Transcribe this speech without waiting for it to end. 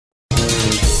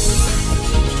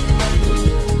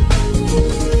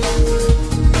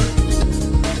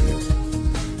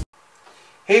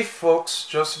Hey folks,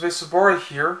 Sobora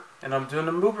here, and I'm doing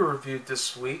a movie review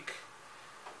this week.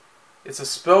 It's a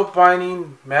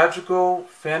spellbinding, magical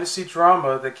fantasy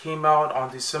drama that came out on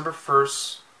December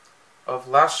 1st of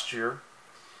last year,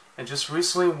 and just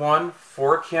recently won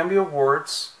 4 Academy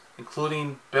Awards,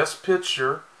 including Best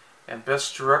Picture and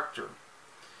Best Director.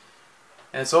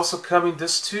 And it's also coming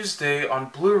this Tuesday on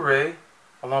Blu-ray,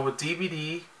 along with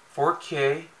DVD,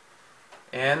 4K,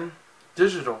 and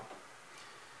digital.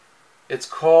 It's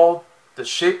called The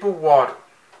Shape of Water.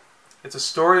 It's a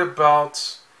story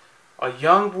about a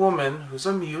young woman who's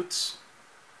a mute.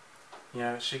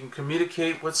 She can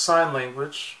communicate with sign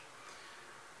language,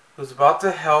 who's about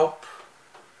to help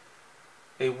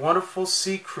a wonderful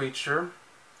sea creature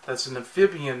that's an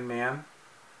amphibian man.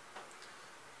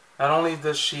 Not only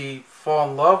does she fall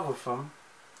in love with him,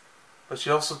 but she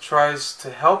also tries to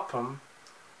help him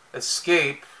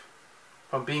escape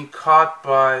from being caught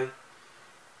by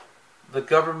the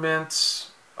government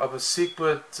of a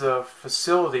secret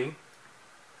facility.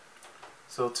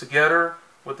 So together,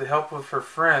 with the help of her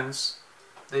friends,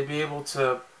 they'd be able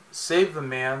to save the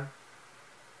man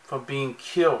from being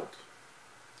killed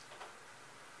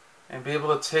and be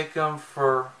able to take him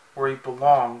for where he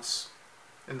belongs,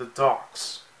 in the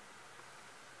docks.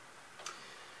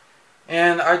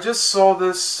 And I just saw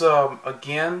this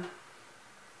again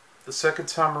the second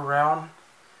time around.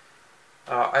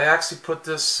 I actually put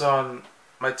this on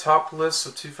my top list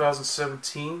of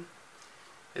 2017.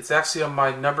 It's actually on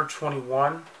my number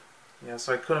 21.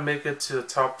 So I couldn't make it to the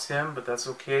top 10, but that's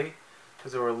okay,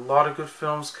 because there were a lot of good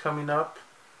films coming up.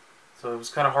 So it was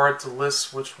kind of hard to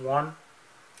list which one,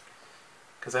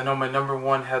 because I know my number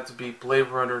 1 had to be Blade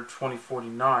Runner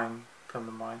 2049 come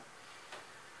to mind.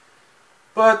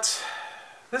 But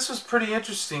this was pretty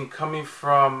interesting, coming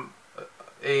from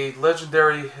a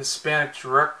legendary Hispanic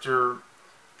director,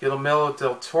 Guillermo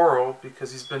del Toro,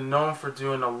 because he's been known for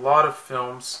doing a lot of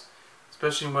films,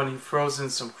 especially when he throws in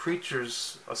some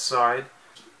creatures aside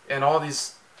and all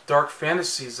these dark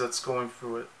fantasies that's going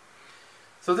through it.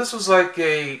 So this was like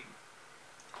a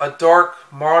dark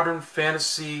modern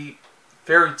fantasy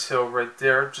fairy tale right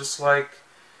there, just like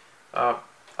a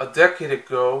decade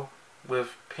ago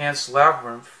with Pan's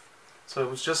Labyrinth. So it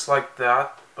was just like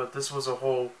that, but this was a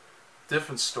whole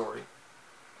different story.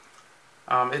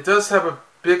 It does have a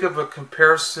big of a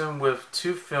comparison with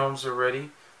 2 films already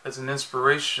as an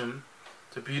inspiration,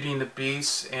 to Beauty and the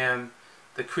Beast and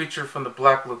The Creature from the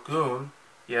Black Lagoon.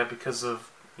 Because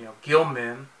of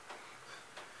Gilman,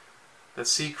 the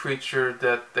sea creature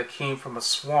that came from a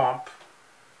swamp.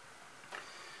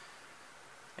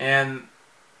 And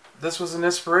this was an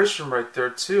inspiration right there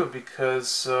too,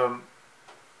 because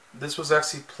this was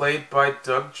actually played by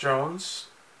Doug Jones.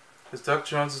 Because Doug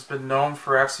Jones has been known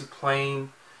for actually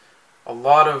playing a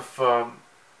lot of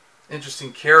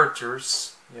interesting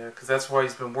characters. Because that's why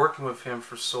he's been working with him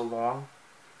for so long.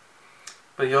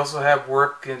 But he also had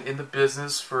work in the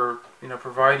business for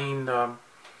providing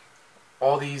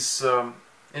all these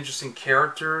interesting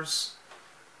characters.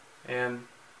 And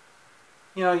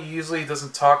he usually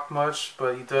doesn't talk much,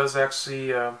 but he does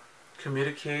actually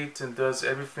communicate and does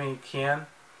everything he can.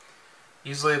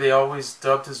 Usually they always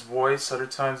dubbed his voice. Other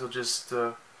times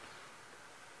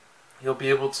he'll be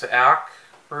able to act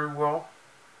very well.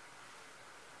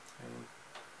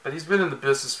 But he's been in the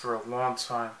business for a long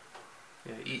time.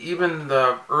 Even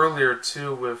earlier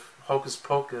too with Hocus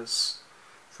Pocus.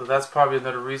 So that's probably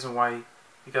another reason why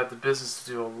he got the business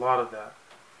to do a lot of that.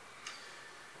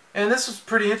 And this was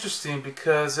pretty interesting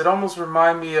because it almost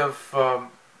reminded me of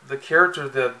the character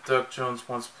that Doug Jones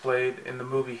once played in the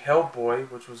movie Hellboy,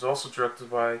 which was also directed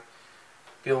by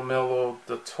Guillermo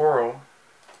del Toro.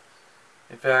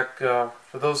 In fact,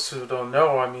 for those who don't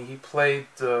know, he played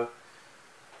the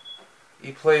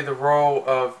role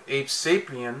of Abe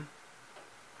Sapien.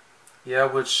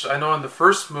 Which I know in the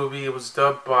first movie it was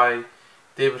dubbed by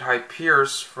David Hyde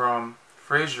Pierce from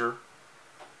Frasier.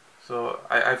 So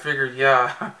I figured,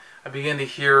 I began to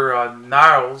hear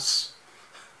Niles,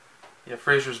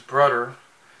 Frasier's brother,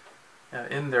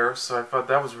 in there. So I thought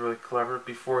that was really clever,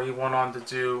 before he went on to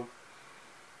do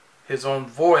his own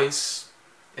voice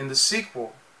in the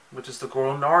sequel, which is The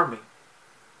Golden Army.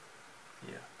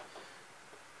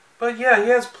 But he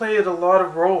has played a lot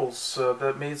of roles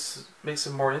that makes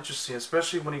it more interesting,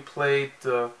 especially when he played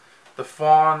the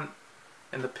Fawn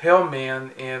and the Pale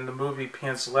Man in the movie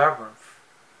Pan's Labyrinth.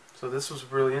 So this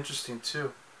was really interesting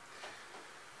too.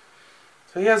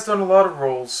 So he has done a lot of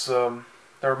roles that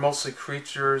are mostly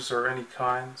creatures or any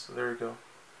kind. So there you go.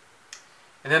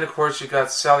 And then of course you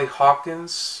got Sally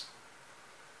Hawkins.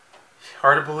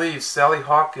 Hard to believe, Sally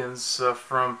Hawkins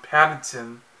from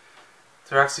Paddington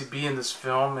to actually be in this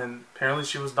film, and apparently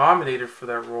she was nominated for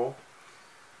that role.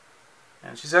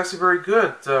 And she's actually very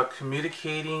good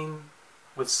communicating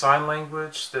with sign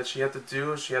language that she had to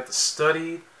do. She had to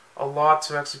study a lot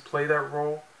to actually play that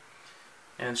role.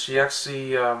 And she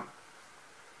actually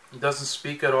doesn't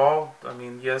speak at all. I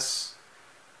mean, yes,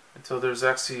 until there's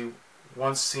actually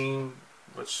one scene,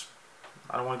 which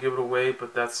I don't want to give it away,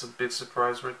 but that's a big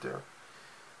surprise right there.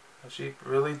 She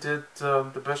really did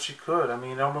the best she could. I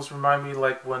mean, it almost reminded me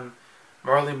like when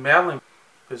Marlee Matlin,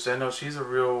 because I know she's a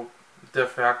real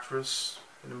deaf actress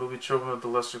in the movie Children of the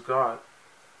Lesser God,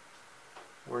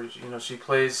 where, you know, she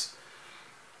plays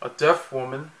a deaf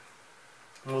woman,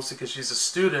 mostly because she's a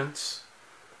student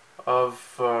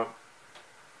of a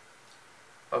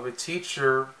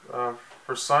teacher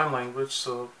for sign language,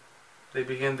 so they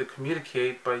begin to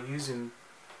communicate by using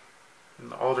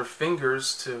all their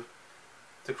fingers to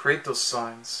create those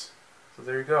signs. So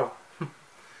there you go.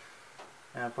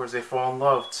 And of course they fall in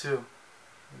love too,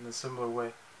 in a similar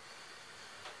way.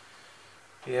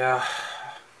 Yeah,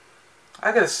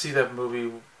 I gotta see that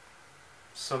movie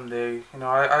someday. You know,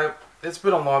 I it's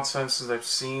been a long time since I've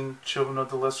seen Children of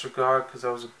the Lesser God, because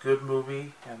that was a good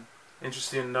movie, and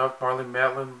interesting enough, Marlee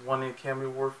Matlin won the Academy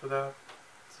Award for that.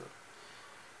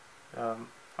 So,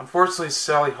 unfortunately,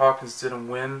 Sally Hawkins didn't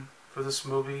win for this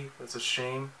movie. That's a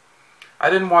shame. I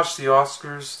didn't watch the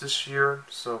Oscars this year,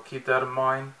 so keep that in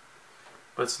mind.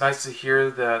 But it's nice to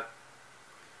hear that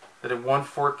it won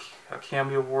 4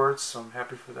 Academy Awards, so I'm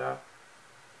happy for that.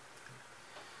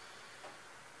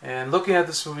 And looking at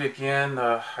this movie again,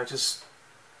 it's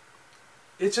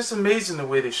just amazing the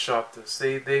way they shot this.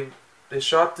 They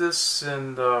shot this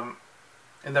in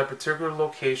that particular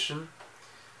location.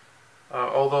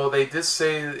 Although they did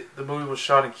say the movie was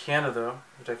shot in Canada,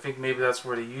 which I think maybe that's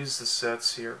where they used the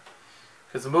sets here.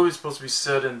 Because the movie's supposed to be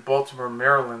set in Baltimore,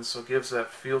 Maryland, so it gives that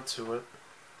feel to it.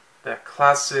 That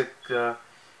classic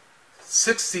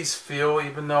 60s feel,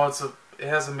 even though it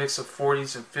has a mix of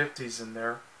 40s and 50s in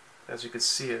there, as you can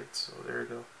see it. So there you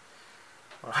go.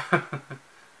 Yeah.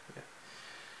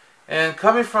 And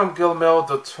coming from Guillermo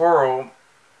del Toro,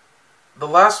 the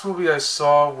last movie I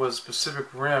saw was Pacific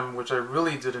Rim, which I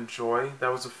really did enjoy.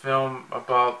 That was a film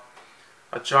about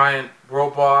a giant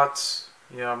robot,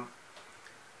 you know,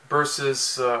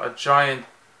 versus a giant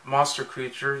monster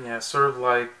creature. Yeah, sort of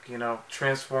like, you know,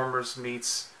 Transformers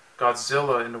meets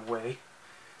Godzilla in a way,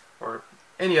 or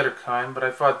any other kind. But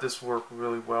I thought this worked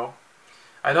really well.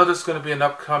 I know there's going to be an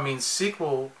upcoming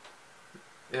sequel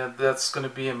that's going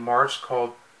to be in March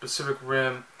called Pacific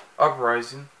Rim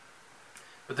Uprising.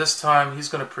 But this time he's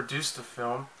going to produce the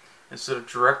film instead of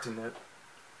directing it.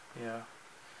 Yeah.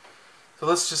 So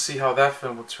let's just see how that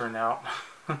film will turn out.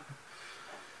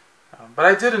 But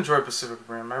I did enjoy Pacific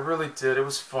Rim. I really did. It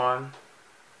was fun.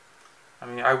 I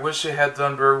mean, I wish it had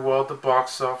done very well at the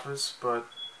box office, but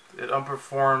it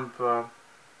underperformed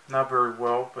not very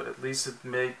well. But at least it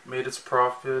made its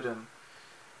profit and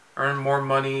earned more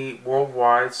money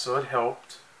worldwide, so it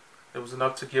helped. It was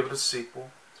enough to give it a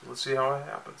sequel. So let's see how it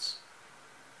happens.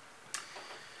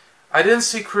 I didn't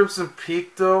see Crimson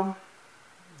Peak though.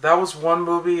 That was one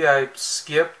movie I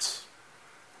skipped.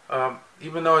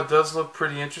 Even though it does look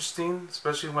pretty interesting,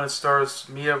 especially when it stars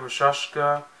Mia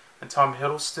Wasikowska and Tom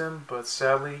Hiddleston, but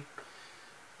sadly,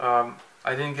 I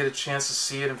didn't get a chance to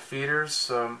see it in theaters.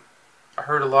 I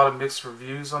heard a lot of mixed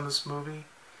reviews on this movie,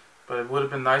 but it would have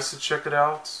been nice to check it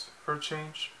out for a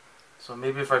change. So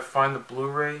maybe if I find the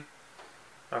Blu-ray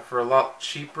for a lot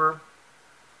cheaper,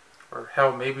 or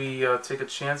hell, maybe take a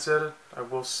chance at it, I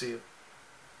will see it.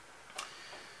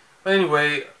 But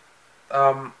anyway,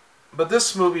 but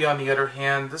this movie, on the other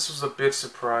hand, this was a big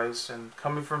surprise, and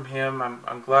coming from him,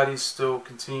 I'm glad he's still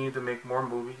continuing to make more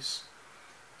movies,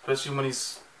 especially when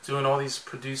he's doing all these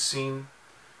producing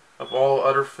of all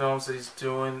other films that he's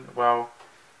doing, while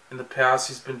in the past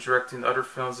he's been directing other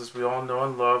films, as we all know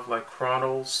and love, like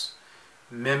Chronos,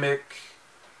 Mimic,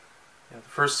 you know, the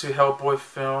first 2 Hellboy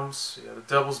films, you know, The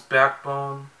Devil's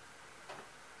Backbone,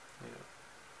 you know,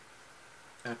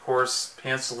 and of course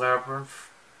Pan's Labyrinth.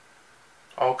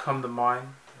 All come to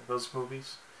mind, those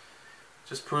movies.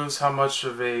 Just proves how much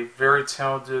of a very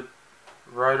talented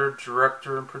writer,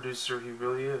 director, and producer he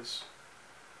really is.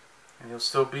 And he'll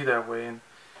still be that way. And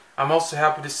I'm also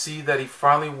happy to see that he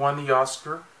finally won the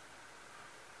Oscar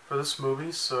for this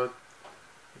movie. So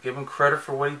I give him credit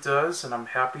for what he does, and I'm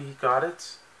happy he got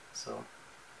it. So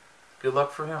good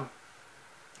luck for him.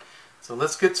 So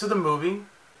let's get to the movie.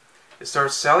 It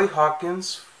stars Sally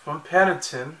Hawkins from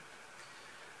Paddington,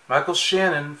 Michael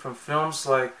Shannon from films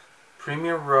like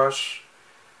Premium Rush,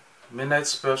 Midnight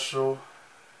Special,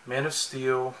 Man of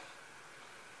Steel,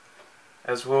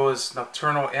 as well as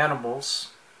Nocturnal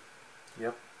Animals.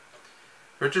 Yep.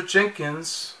 Richard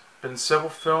Jenkins, been in several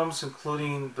films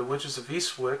including The Witches of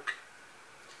Eastwick.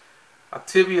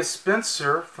 Octavia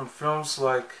Spencer from films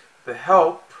like The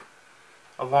Help,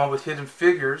 along with Hidden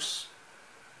Figures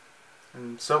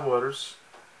and several others.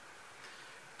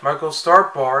 Michael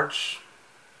Stuhlbarg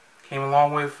came a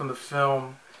long way from the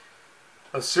film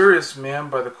A Serious Man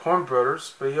by the Coen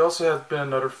Brothers, but he also has been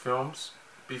in other films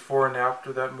before and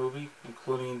after that movie,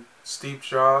 including Steve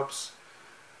Jobs,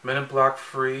 Men in Black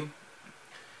Free,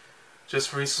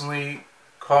 just recently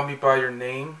Call Me By Your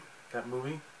Name, that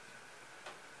movie,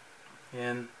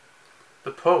 and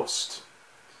The Post.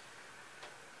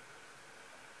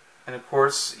 And of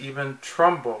course, even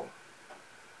Trumbo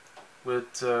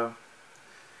with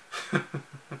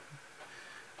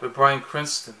with Bryan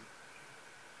Cranston.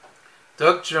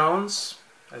 Doug Jones,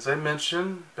 as I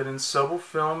mentioned, been in several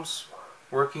films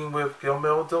working with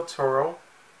Guillermo del Toro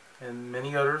and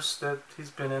many others that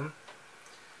he's been in.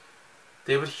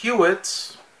 David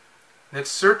Hewitt, Nick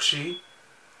Searchy,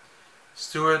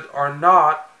 Stuart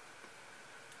Arnott,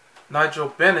 Nigel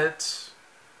Bennett,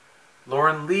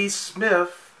 Lauren Lee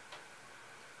Smith,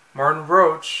 Martin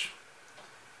Roach,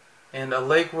 and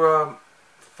Allegra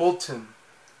Fulton.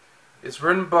 It's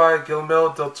written by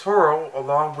Guillermo del Toro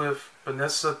along with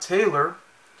Vanessa Taylor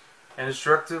and is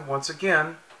directed once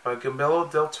again by Guillermo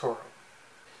del Toro.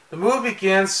 The movie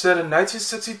begins set in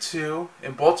 1962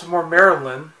 in Baltimore,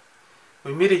 Maryland.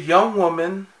 We meet a young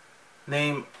woman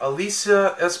named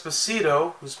Alicia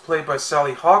Esposito, who's played by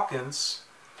Sally Hawkins,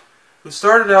 who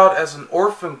started out as an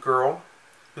orphan girl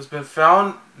who's been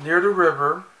found near the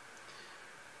river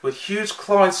with huge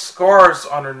clawing scars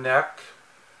on her neck,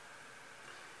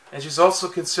 and she's also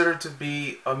considered to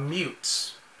be a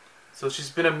mute. So she's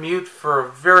been a mute for a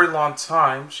very long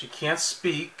time. She can't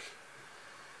speak,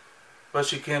 but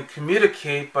she can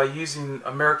communicate by using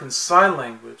American Sign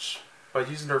Language, by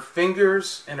using her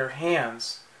fingers and her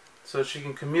hands, so she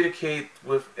can communicate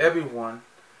with everyone,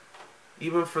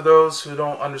 even for those who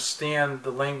don't understand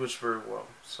the language very well.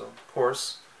 So, of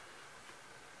course.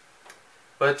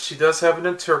 But she does have an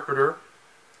interpreter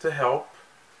to help.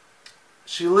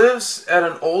 She lives at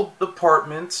an old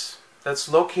apartment that's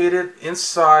located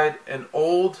inside an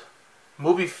old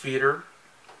movie theater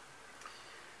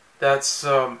that's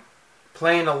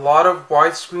playing a lot of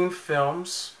widescreen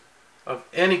films of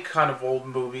any kind of old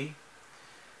movie.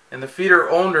 And the theater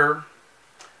owner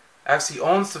actually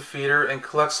owns the theater and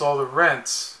collects all the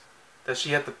rents that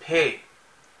she had to pay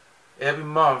every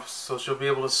month, so she'll be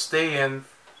able to stay in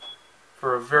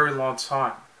for a very long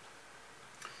time.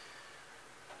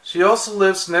 She also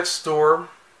lives next door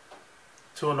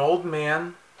to an old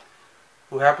man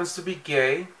who happens to be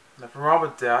gay. Nothing wrong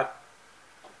with that.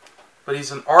 But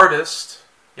he's an artist,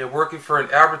 working for an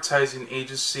advertising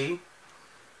agency,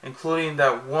 including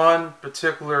that one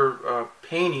particular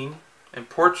painting and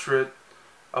portrait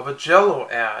of a Jell-O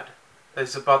ad that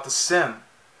he's about to send.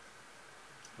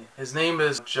 His name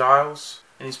is Giles,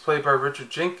 and he's played by Richard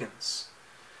Jenkins.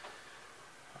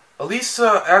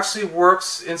 Elisa actually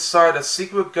works inside a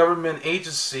secret government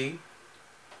agency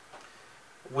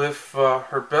with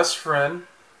her best friend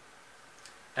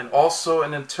and also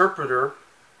an interpreter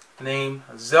named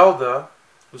Zelda,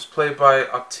 who's played by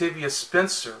Octavia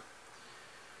Spencer.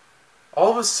 All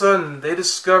of a sudden, they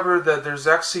discover that there's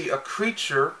actually a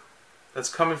creature that's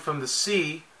coming from the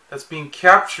sea that's being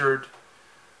captured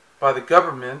by the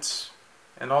government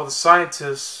and all the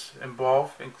scientists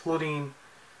involved, including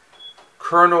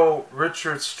Colonel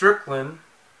Richard Strickland,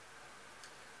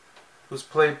 who's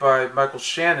played by Michael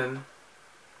Shannon,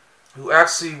 who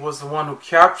actually was the one who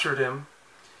captured him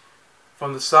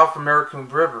from the South American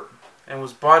River and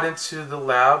was brought into the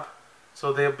lab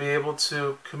so they'll be able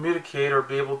to communicate or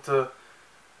be able to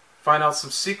find out some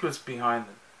secrets behind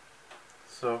it.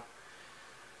 So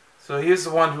he is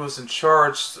the one who is in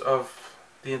charge of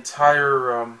the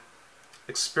entire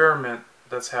experiment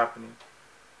that's happening,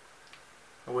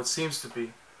 or what seems to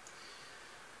be.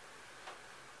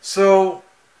 So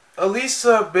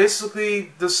Elisa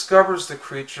basically discovers the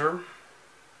creature,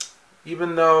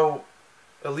 even though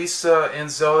Elisa and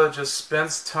Zelda just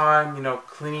spends time,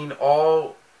 cleaning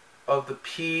all of the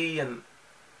pee and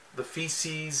the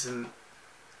feces and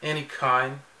any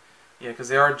kind, because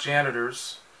they are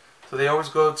janitors. So they always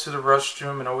go to the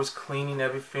restroom and always cleaning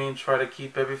everything, try to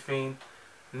keep everything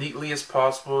neatly as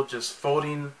possible, just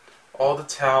folding all the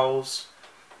towels,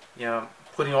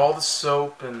 putting all the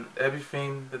soap and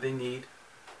everything that they need.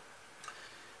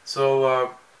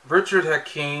 So Richard had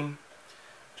came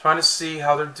trying to see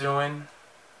how they're doing,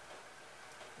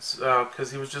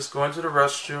 because he was just going to the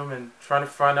restroom and trying to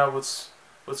find out what's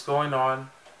what's going on.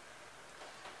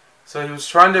 So he was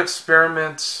trying to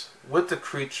experiment with the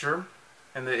creature,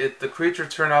 and the creature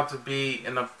turned out to be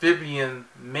an amphibian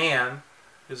man.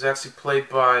 He was actually played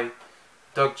by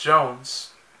Doug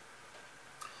Jones.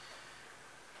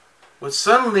 But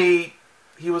suddenly,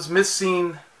 he was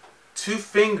missing 2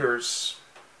 fingers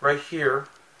right here,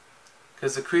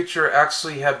 because the creature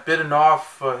actually had bitten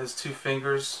off his 2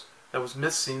 fingers that was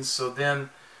missing. So then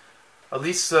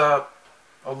Elisa,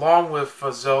 along with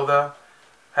Zelda,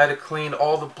 had to clean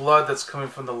all the blood that's coming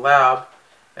from the lab.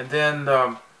 And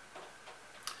then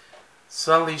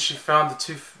suddenly she found the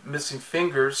 2 missing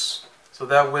fingers, so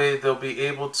that way they'll be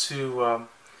able to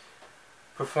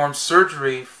perform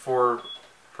surgery for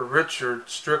Richard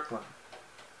Strickland.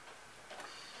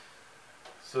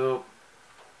 So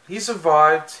he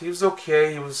survived. He was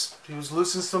okay. He was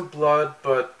losing some blood,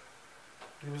 but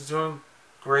he was doing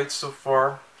great so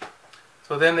far.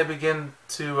 So then they begin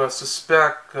to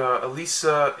suspect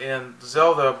Elisa and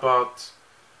Zelda about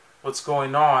what's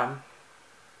going on,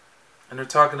 and they're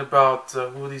talking about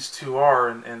who these 2 are,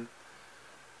 and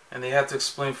they had to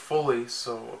explain fully.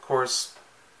 So of course,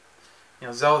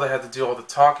 Zelda had to do all the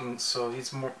talking, so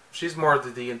she's more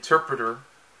the interpreter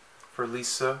for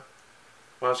Lisa,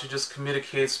 while she just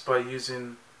communicates by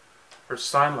using her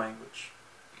sign language.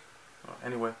 Well,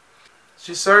 anyway,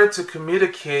 she started to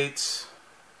communicate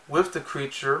with the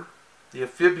creature, the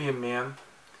amphibian man,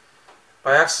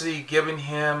 by actually giving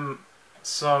him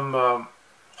some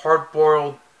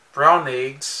hard-boiled brown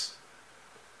eggs.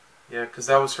 Yeah, because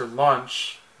that was her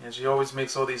lunch, and she always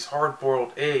makes all these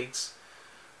hard-boiled eggs.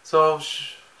 So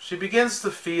she begins to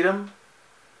feed him,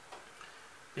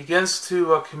 begins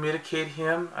to communicate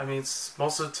him. I mean,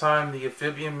 most of the time the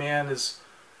amphibian man is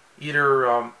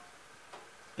either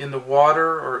in the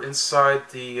water or inside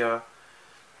the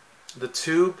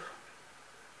tube,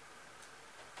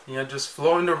 just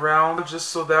floating around, just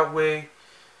so that way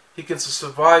he can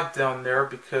survive down there,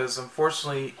 because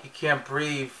unfortunately he can't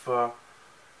breathe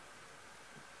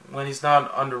when he's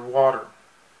not underwater.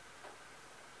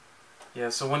 Yeah,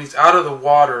 so when he's out of the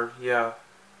water, yeah,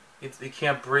 he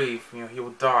can't breathe. He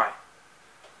will die.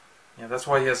 Yeah, that's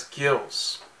why he has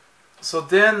gills. So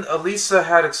then Elisa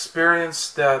had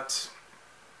experienced that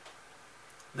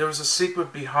there was a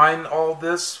secret behind all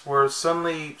this, where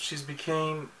suddenly she's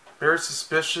became very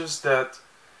suspicious that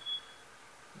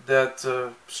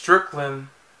Strickland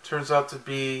turns out to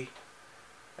be,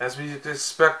 as we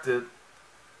expected,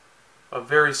 a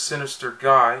very sinister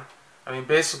guy. I mean,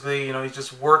 basically, he's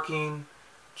just working,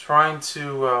 trying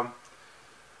to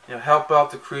help out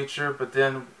the creature, but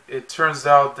then it turns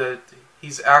out that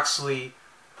he's actually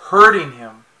hurting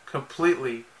him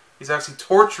completely. He's actually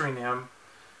torturing him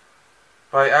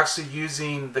by actually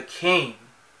using the cane,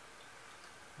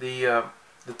 the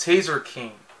taser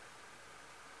cane.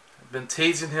 I've been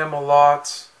tasing him a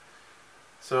lot,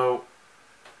 so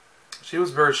she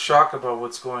was very shocked about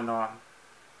what's going on.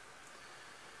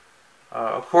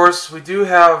 Of course, we do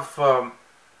have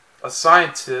a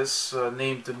scientist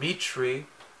named Dimitri,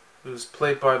 who's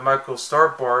played by Michael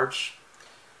Stuhlbarg,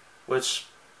 which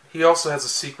he also has a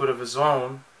secret of his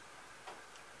own.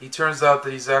 He turns out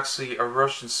that he's actually a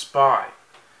Russian spy.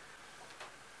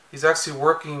 He's actually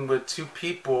working with 2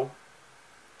 people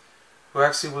who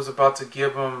actually was about to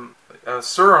give him a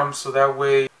serum, so that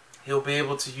way he'll be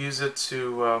able to use it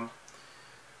to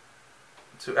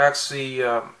actually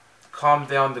calm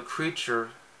down the creature.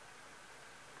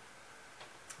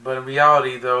 But in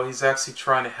reality, though, he's actually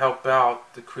trying to help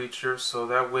out the creature, so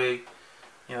that way,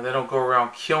 they don't go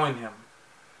around killing him.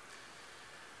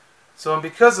 So, and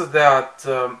because of that,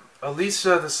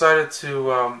 Elisa decided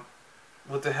to,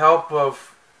 with the help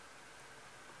of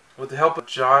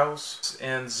Giles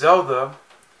and Zelda,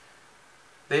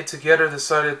 they together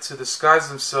decided to disguise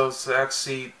themselves to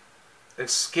actually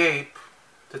escape,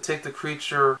 to take the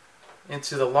creature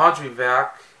into the laundry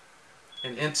vac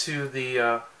and into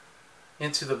the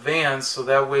van, so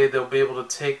that way they'll be able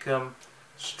to take him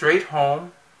straight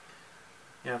home,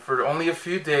 for only a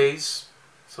few days,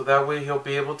 so that way he'll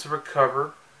be able to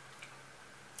recover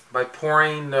by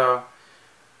pouring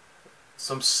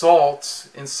some salt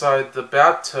inside the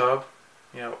bathtub,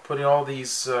 putting all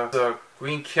these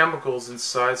green chemicals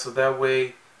inside, so that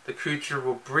way the creature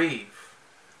will breathe.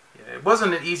 Yeah, it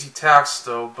wasn't an easy task,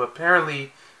 though, but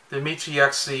apparently Dimitri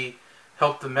actually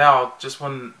helped him out just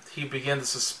when he began to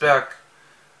suspect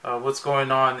what's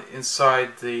going on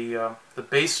inside the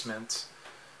basement,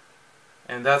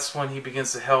 and that's when he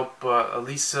begins to help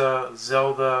Elisa,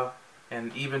 Zelda,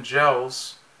 and even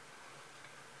Giles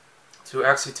to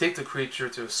actually take the creature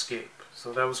to escape.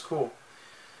 So that was cool.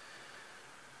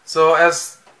 So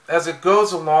as it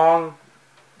goes along,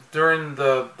 during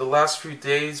the last few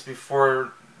days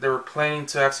before they were planning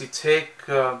to actually take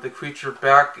the creature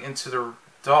back into the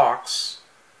docks,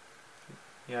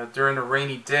 during a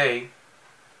rainy day,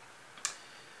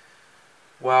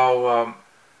 while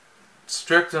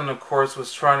Strickland, of course,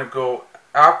 was trying to go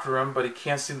after him, but he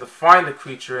can't seem to find the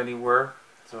creature anywhere.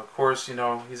 So, of course,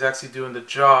 he's actually doing the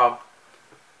job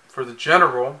for the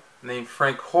general named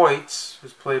Frank Hoyt,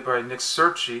 who's played by Nick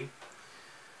Searchy.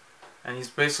 And he's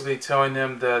basically telling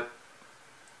him that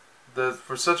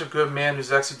for such a good man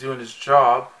who's actually doing his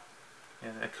job,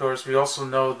 and of course we also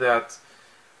know that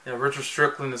Richard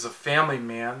Strickland is a family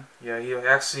man. Yeah, he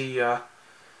actually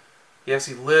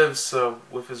lives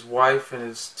with his wife and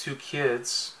his 2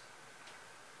 kids.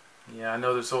 Yeah, I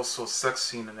know there's also a sex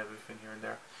scene and everything here and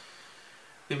there.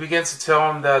 He begins to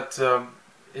tell him that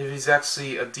if he's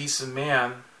actually a decent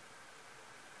man,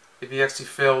 if he actually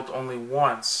failed only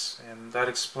once, and that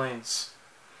explains.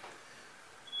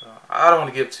 I don't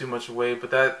want to give too much away, but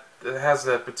that has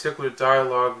that particular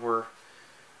dialogue where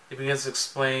he begins to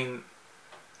explain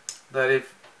that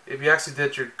if you actually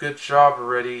did your good job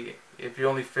already, if you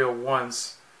only fail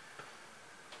once,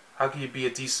 how can you be a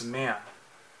decent man?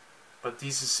 But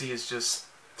decency is just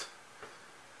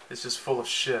full of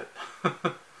shit.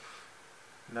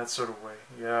 In that sort of way,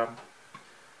 yeah.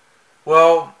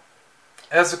 Well,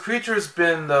 as the creature has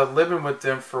been living with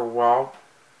them for a while,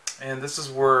 and this is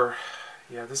where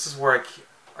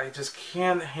I just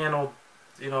can't handle,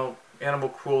 animal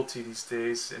cruelty these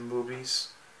days in movies,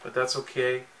 but that's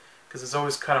okay, because it's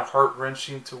always kind of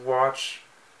heart-wrenching to watch.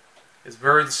 It's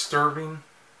very disturbing,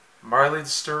 mildly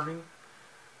disturbing,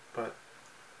 but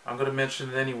I'm going to mention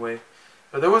it anyway.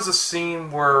 But there was a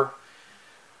scene where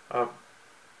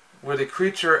the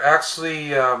creature actually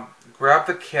grabbed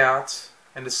the cat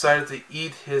and decided to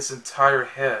eat his entire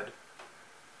head.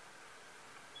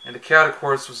 And the cat, of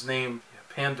course, was named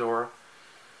Pandora,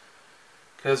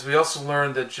 because we also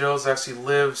learned that Joe's actually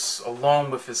lives alone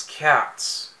with his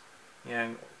cats,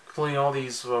 including all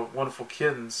these wonderful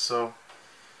kittens. So,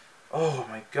 oh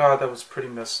my God, that was pretty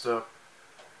messed up.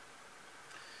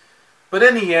 But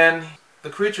in the end, the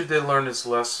creature did learn his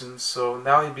lesson, so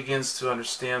now he begins to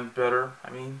understand better.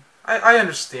 I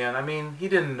understand. He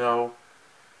didn't know.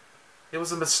 It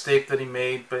was a mistake that he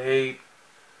made, but hey,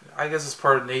 I guess it's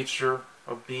part of nature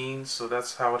of being, so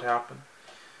that's how it happened.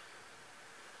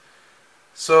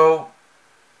 So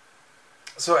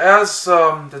as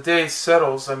the day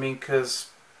settles, because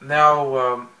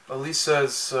now Elisa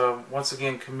is once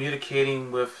again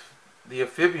communicating with the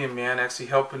amphibian man, actually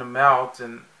helping him out,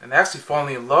 and actually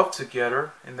falling in love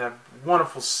together in that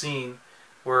wonderful scene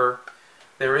where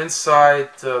they're inside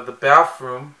the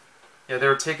bathroom. Yeah, they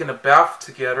were taking a bath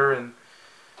together, and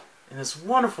in this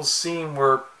wonderful scene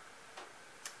where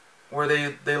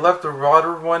they left the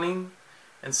water running,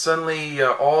 and suddenly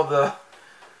all the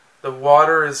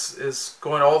water is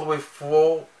going all the way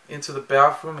full into the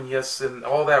bathroom, and yes, and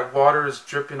all that water is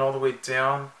dripping all the way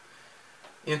down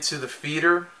into the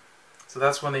feeder. So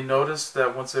that's when they noticed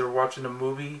that once they were watching the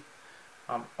movie,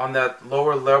 on that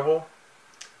lower level,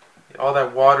 all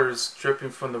that water is dripping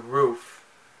from the roof.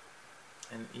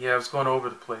 And yeah, it was going over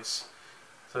the place.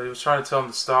 So he was trying to tell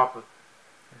them to stop it.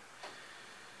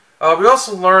 We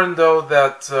also learned, though,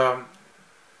 that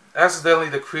accidentally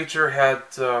the creature had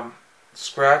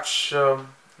scratch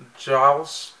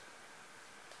Giles.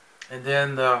 And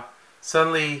then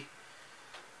suddenly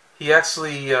he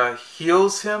actually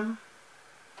heals him.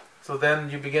 So then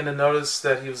you begin to notice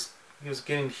that he was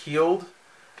getting healed.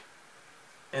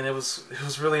 And it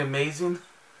was really amazing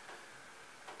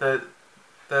that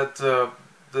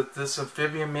this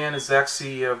amphibian man is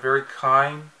actually very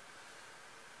kind.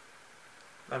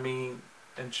 And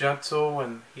gentle,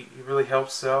 and he really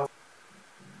helps out.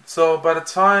 So by the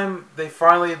time they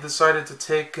finally decided to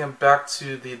take him back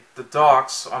to the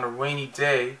docks on a rainy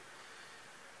day,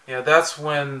 that's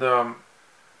when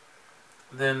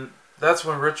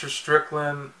Richard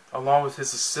Strickland, along with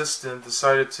his assistant,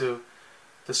 decided to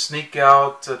sneak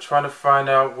out, trying to find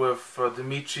out what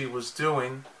Dimitri was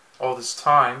doing all this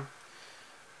time.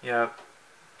 Yeah,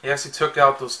 he actually took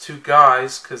out those 2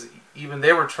 guys because even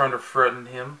they were trying to threaten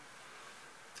him.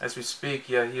 As we speak,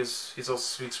 yeah, he also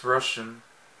speaks Russian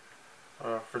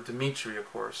for Dimitri,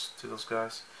 of course, to those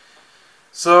guys.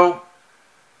 So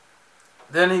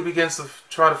then he begins to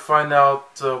try to find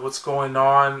out what's going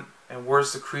on and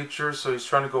where's the creature. So he's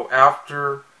trying to go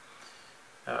after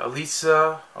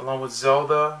Elisa, along with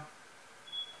Zelda,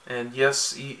 and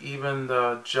yes, even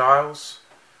Giles,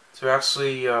 to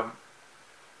actually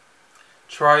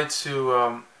try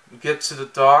to get to the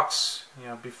docks,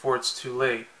 before it's too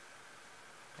late.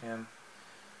 And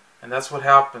that's what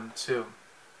happened too.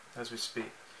 as we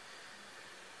speak.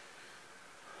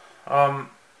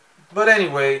 But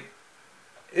anyway,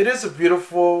 it is a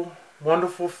beautiful,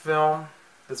 wonderful film.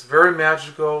 It's very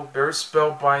magical, very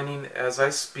spellbinding as I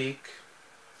speak,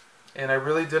 and I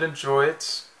really did enjoy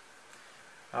it.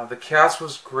 The cast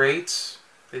was great.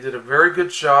 They did a very good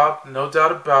job, no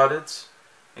doubt about it,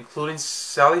 including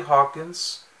Sally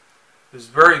Hawkins, who's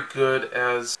very good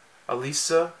as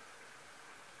Elisa.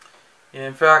 And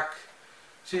in fact,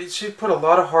 she put a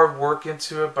lot of hard work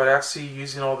into it by actually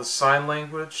using all the sign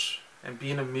language and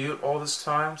being a mute all this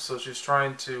time, so she's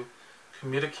trying to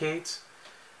communicate.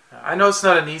 I know it's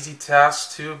not an easy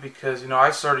task too, because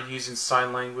I started using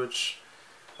sign language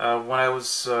when I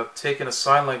was taking a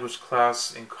sign language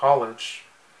class in college.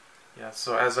 Yeah,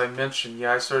 so as I mentioned,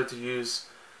 yeah, I started to use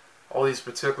all these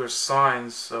particular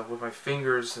signs with my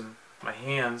fingers and my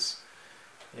hands.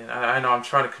 And I know I'm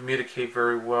trying to communicate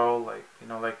very well, like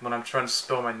like when I'm trying to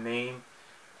spell my name,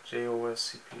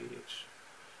 Joscph,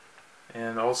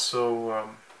 and also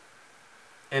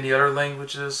any other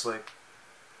languages like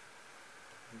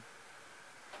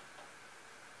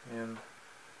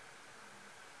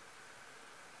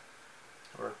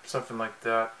or something like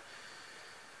that.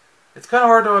 It's kind of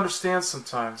hard to understand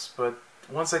sometimes, but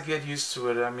once I get used to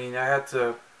it, I mean, I had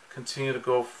to continue to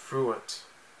go through it.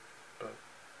 But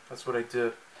that's what I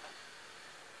did.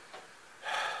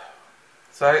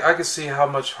 So I could see how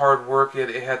much hard work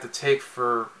it had to take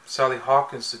for Sally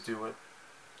Hawkins to do it.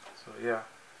 So yeah.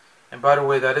 And by the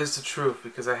way, that is the truth,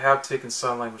 because I have taken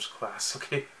sign language class,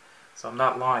 okay? So I'm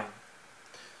not lying.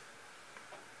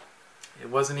 It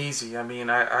wasn't easy. I mean,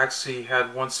 I actually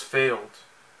had once failed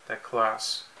that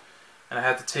class. And I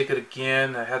had to take it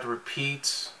again. I had to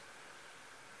repeat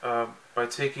by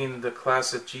taking the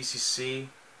class at GCC,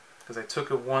 because I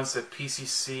took it once at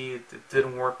PCC. It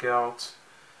didn't work out.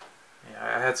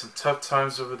 Yeah, I had some tough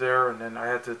times over there, and then I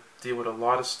had to deal with a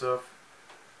lot of stuff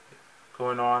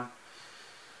going on.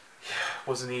 Yeah, it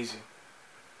wasn't easy.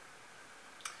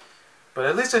 But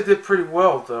at least I did pretty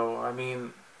well, though. I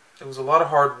mean, it was a lot of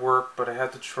hard work, but I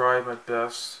had to try my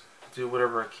best to do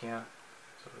whatever I can.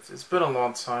 So it's been a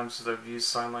long time since I've used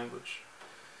sign language.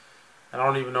 And I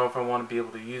don't even know if I want to be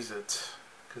able to use it,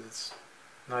 because it's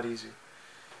not easy.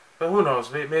 But who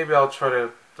knows? Maybe I'll try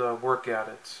to work at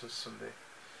it someday.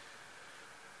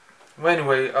 Well,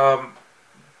 anyway,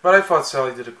 but I thought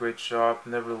Sally did a great job,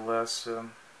 nevertheless.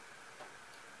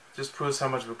 Just proves how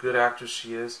much of a good actress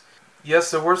she is.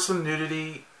 Yes, there were some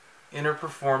nudity in her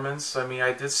performance. I mean,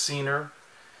 I did see her.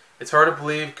 It's hard to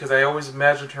believe, because I always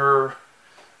imagined her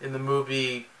in the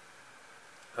movie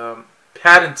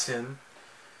Paddington,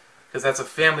 because that's a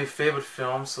family favorite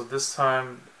film. So this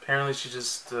time, apparently she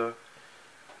just,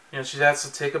 she has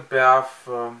to take a bath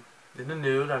in the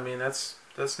nude. I mean, that's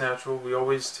natural. We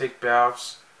always take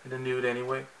baths in the nude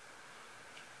anyway.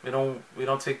 We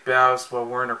don't take baths while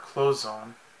wearing our clothes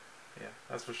on. Yeah,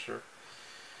 that's for sure.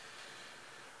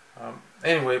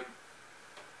 Anyway,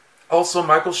 also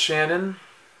Michael Shannon,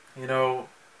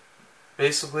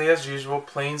 basically as usual,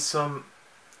 playing some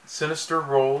sinister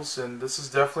roles, and this is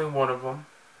definitely one of them.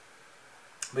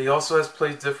 But he also has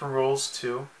played different roles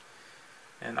too.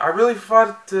 And I really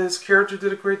thought his character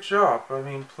did a great job. I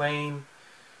mean, playing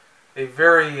a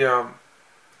very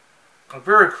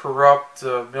corrupt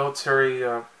military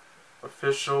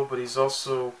official, but he's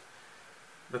also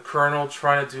the colonel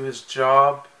trying to do his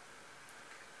job,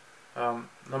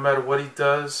 no matter what he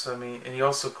does. I mean, and he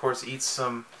also, of course, eats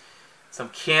some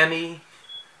candy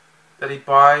that he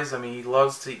buys. I mean, he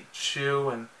loves to chew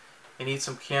and eat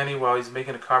some candy while he's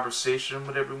making a conversation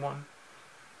with everyone.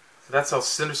 So that's how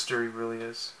sinister he really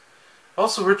is.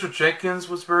 Also, Richard Jenkins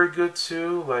was very good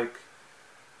too, like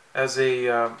as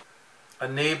a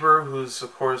neighbor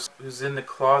who's in the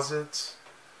closet.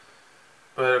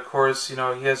 But of course, he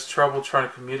has trouble trying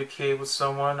to communicate with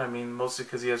someone. I mean, mostly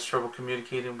because he has trouble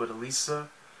communicating with Elisa,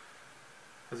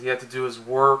 because he had to do his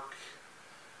work.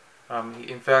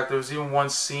 In fact, there was even one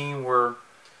scene where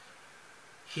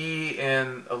he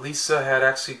and Elisa had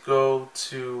actually go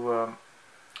to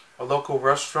a local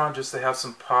restaurant just to have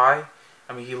some pie.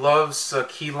 I mean, he loves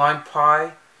key lime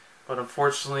pie, but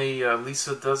unfortunately,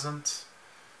 Lisa doesn't.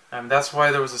 And that's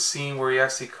why there was a scene where he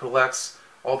actually collects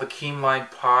all the key lime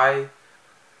pie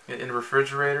in the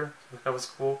refrigerator. That was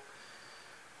cool.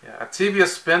 Yeah, Octavia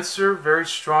Spencer, very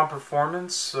strong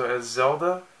performance as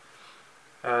Zelda.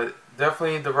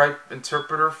 Definitely the right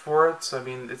interpreter for it. I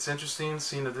mean, it's interesting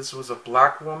seeing that this was a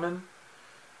black woman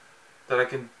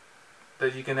that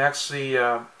you can actually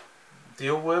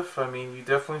deal with. I mean, you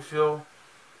definitely feel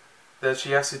that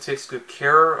she actually takes good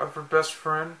care of her best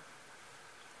friend.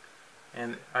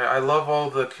 And I love all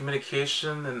the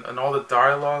communication and all the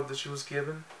dialogue that she was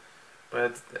given.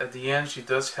 But at the end, she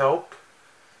does help.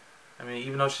 I mean,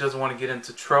 even though she doesn't want to get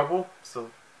into trouble, so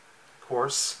of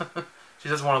course, she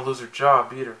doesn't want to lose her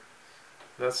job either.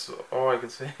 That's all I can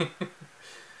say.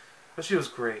 But she was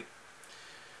great.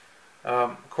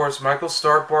 Of course, Michael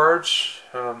Stuhlbarg,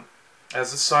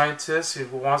 as a scientist, he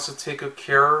wants to take good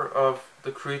care of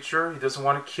the creature. He doesn't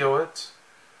want to kill it.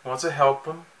 He wants to help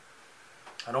him.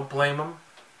 I don't blame him.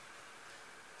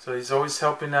 So he's always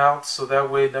helping out, so that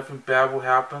way nothing bad will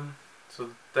happen.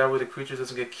 So that way the creature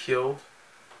doesn't get killed.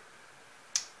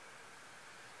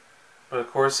 But of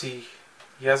course he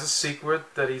has a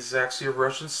secret that he's actually a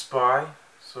Russian spy.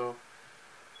 So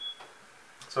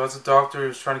as a doctor,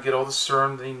 he's trying to get all the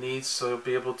serum that he needs so he'll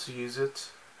be able to use it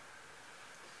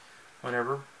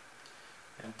whenever.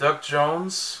 And Doug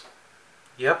Jones,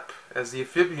 yep, as the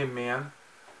amphibian man.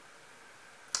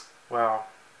 Wow.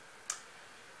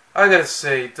 I gotta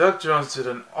say, Doug Jones did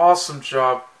an awesome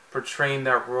job portraying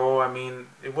that role. I mean,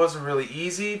 it wasn't really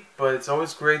easy, but it's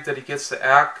always great that he gets to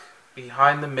act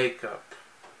behind the makeup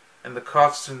and the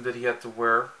costume that he had to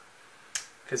wear,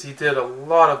 because he did a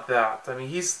lot of that. I mean,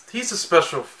 he's a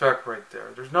special effect right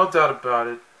there. There's no doubt about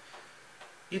it.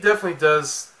 He definitely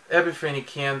does everything he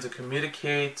can to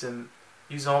communicate and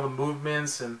use all the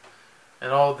movements and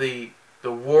all the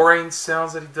warring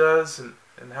sounds that he does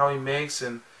and how he makes.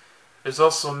 And there's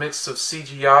also a mix of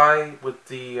CGI with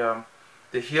the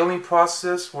healing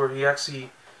process where he actually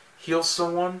heals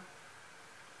someone,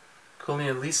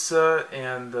 including Lisa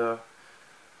and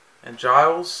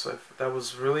Giles. That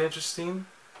was really interesting,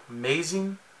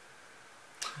 amazing.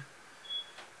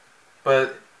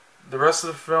 But the rest of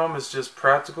the film is just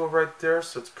practical right there,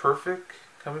 so it's perfect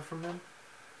coming from him.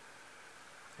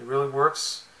 It really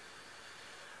works.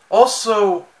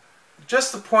 Also,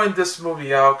 just to point this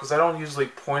movie out, because I don't usually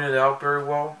point it out very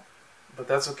well, but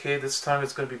that's okay. This time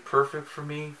it's going to be perfect for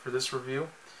me for this review.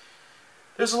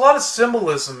 There's a lot of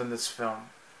symbolism in this film.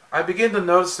 I begin to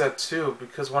notice that too,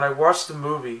 because when I watched the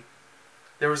movie,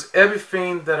 there was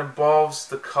everything that involves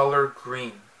the color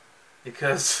green.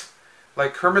 Because,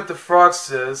 like Kermit the Frog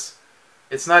says,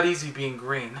 it's not easy being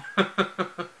green.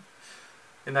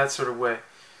 In that sort of way.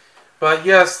 But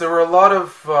yes, there were a lot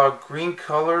of green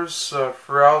colors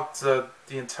throughout the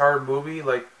entire movie,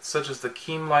 like such as the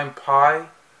key lime pie,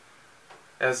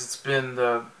 as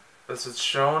it's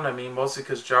shown. I mean, mostly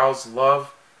because Giles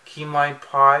loved key lime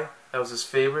pie. That was his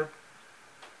favorite.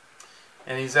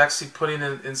 And he's actually putting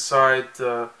it inside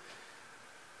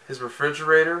his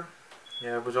refrigerator.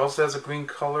 Yeah, which also has a green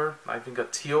color. I think a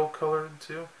teal color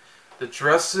too. The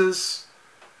dresses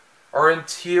are in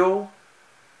teal,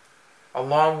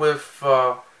 along with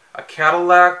a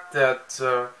Cadillac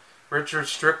that Richard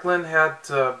Strickland had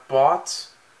bought.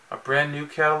 A brand new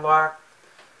Cadillac.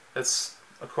 That's,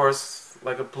 of course,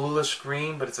 like a bluish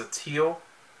green, but it's a teal,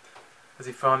 as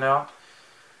he found out.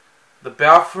 The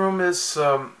bathroom is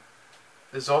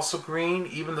also green.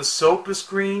 Even the soap is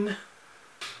green.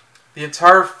 The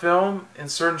entire film, in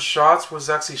certain shots, was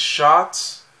actually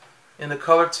shot in the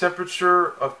color temperature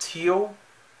of teal.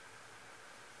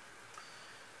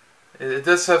 It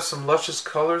does have some luscious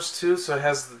colors too, so it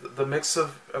has the mix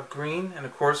of green. And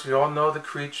of course, we all know the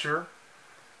creature,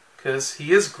 because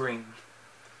he is green.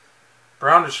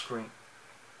 Brownish green.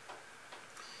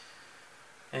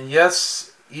 And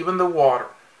yes, even the water.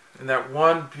 In that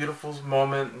one beautiful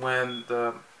moment when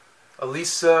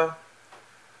Elisa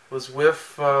was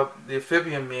with the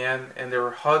amphibian man, and they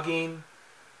were hugging,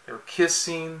 they were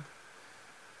kissing,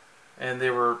 and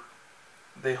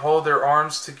they hold their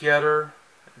arms together,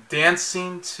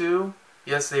 dancing too.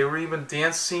 Yes, they were even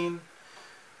dancing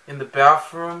in the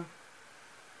bathroom,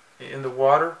 in the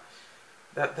water.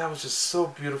 That was just so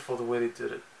beautiful the way they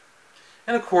did it.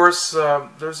 And of course,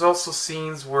 there's also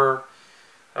scenes where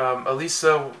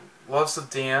Elisa loves to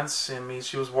dance. I mean,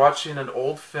 she was watching an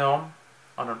old film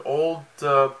on an old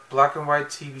black and white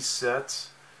TV set.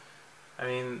 I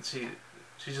mean, she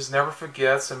just never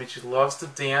forgets. I mean, she loves to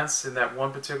dance in that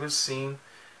one particular scene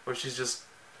where she's just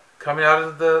coming out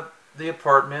of the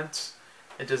apartment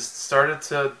and just started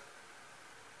to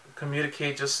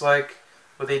communicate just like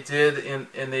what they did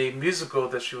in a musical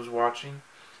that she was watching.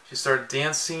 She started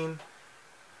dancing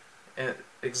and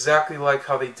exactly like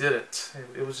how they did it.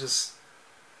 It was just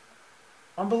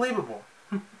unbelievable.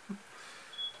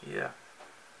 Yeah.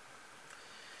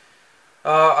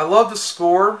 I love the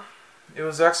score. It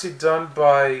was actually done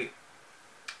by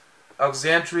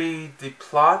Alexandre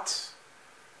Desplat.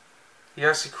 He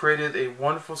actually created a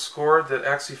wonderful score that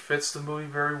actually fits the movie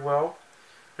very well.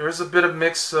 There is a bit of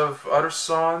mix of other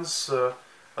songs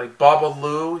like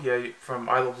Babalu, yeah, from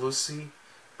I Love Lucy,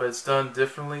 but it's done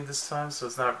differently this time, so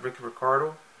it's not Ricky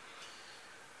Ricardo.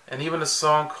 And even a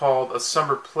song called A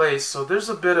Summer Place. So there's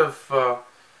a bit of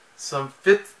some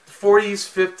 40s,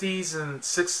 50s, and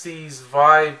 60s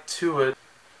vibe to it.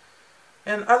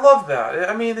 And I love that.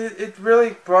 I mean, it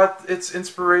really brought its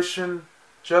inspiration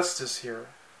justice here.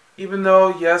 Even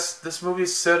though, yes, this movie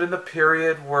is set in a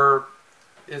period where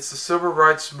it's the civil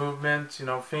rights movement, you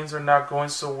know, things are not going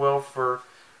so well for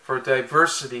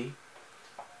diversity.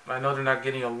 I know they're not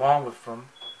getting along with them,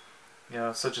 you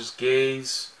know, such as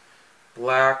gays,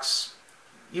 blacks,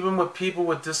 even with people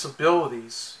with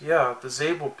disabilities, yeah,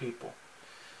 disabled people.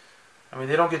 I mean,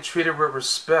 they don't get treated with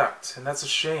respect, and that's a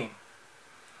shame.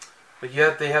 But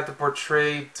yet they have to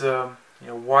portray,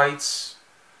 whites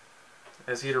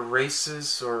as either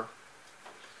racist or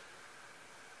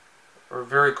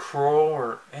very cruel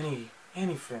or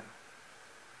anything.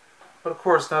 But of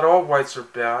course, not all whites are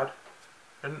bad.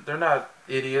 They're not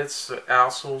idiots,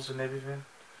 assholes, and everything.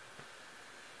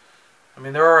 I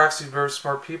mean, there are actually very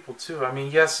smart people too. I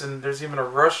mean, yes, and there's even a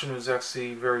Russian who's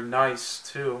actually very nice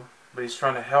too, but he's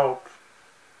trying to help.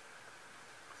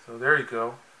 So there you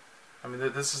go. I mean,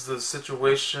 this is the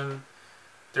situation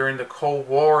during the Cold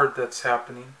War that's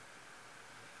happening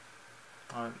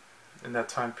in that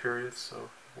time period. So,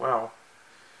 wow.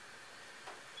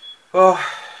 Well,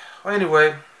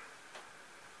 anyway,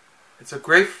 it's a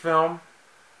great film.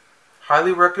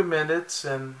 Highly recommend it,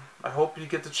 and I hope you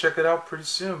get to check it out pretty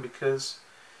soon, because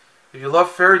if you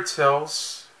love fairy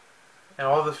tales and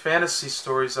all the fantasy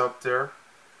stories out there,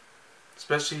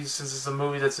 especially since it's a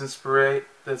movie that's inspired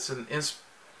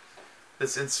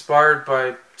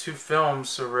by 2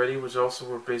 films already, which also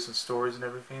were based on stories and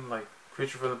everything, like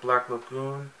Creature from the Black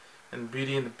Lagoon and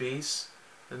Beauty and the Beast,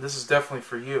 then this is definitely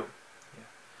for you.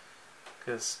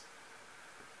 Because,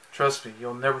 trust me,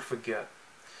 you'll never forget.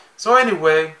 So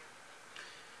anyway,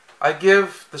 I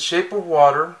give The Shape of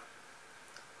Water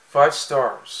 5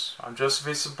 stars. I'm Joseph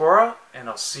A. Sobora, and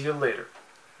I'll see you later.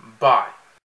 Bye.